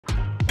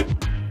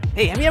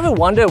Hey, have you ever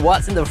wondered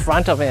what's in the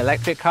front of an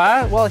electric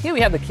car? Well, here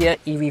we have the Kia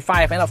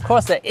EV5, and of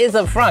course there is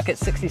a frunk.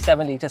 It's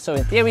 67 litres, so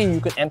in theory you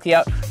could empty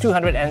out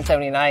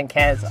 279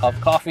 cans of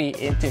coffee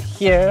into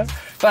here.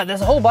 But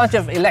there's a whole bunch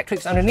of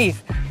electrics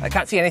underneath. I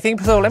can't see anything,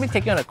 so let me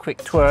take you on a quick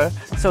tour.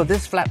 So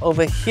this flap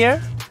over here,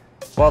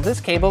 well,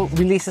 this cable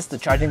releases the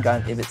charging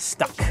gun if it's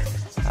stuck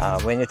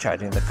when you're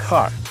charging the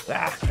car.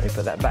 Let me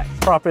put that back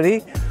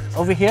properly.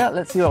 Over here,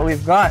 let's see what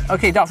we've got.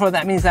 Okay, dot flow,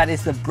 that means that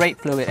is the brake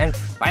fluid. And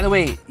by the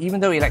way, even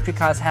though electric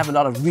cars have a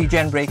lot of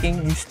regen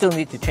braking, you still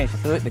need to change the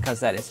fluid because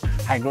that is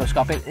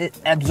hygroscopic. It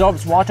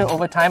absorbs water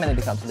over time and it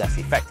becomes less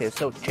effective.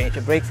 So change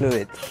the brake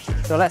fluid.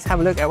 So let's have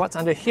a look at what's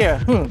under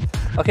here.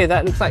 Okay,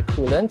 that looks like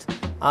coolant.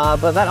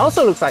 But that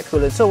also looks like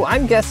coolant. So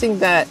I'm guessing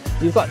that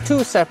you've got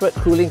two separate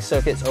cooling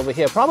circuits over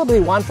here. Probably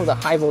one for the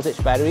high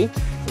voltage battery,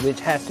 which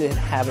has to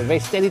have a very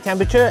steady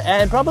temperature,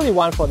 and probably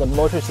one for the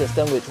motor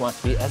system, which wants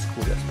to be as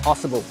cool as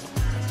possible.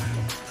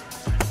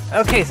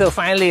 Okay, so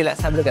finally,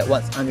 let's have a look at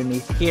what's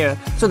underneath here.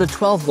 So the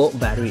 12-volt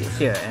battery is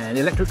here, and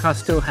electric cars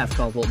still have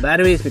 12-volt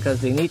batteries because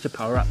they need to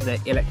power up their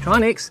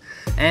electronics.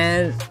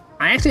 And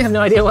I actually have no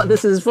idea what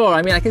this is for.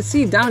 I mean, I can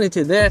see down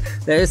into there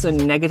is a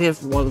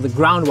negative, well, the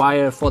ground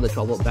wire for the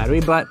 12-volt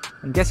battery, but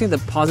I'm guessing the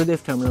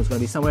positive terminal is going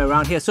to be somewhere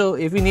around here. So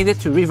if you needed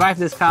to revive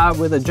this car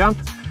with a jump,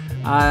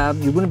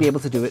 you wouldn't be able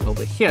to do it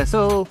over here.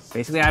 So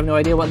basically, I have no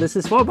idea what this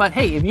is for, but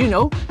hey, if you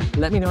know,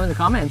 let me know in the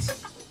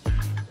comments.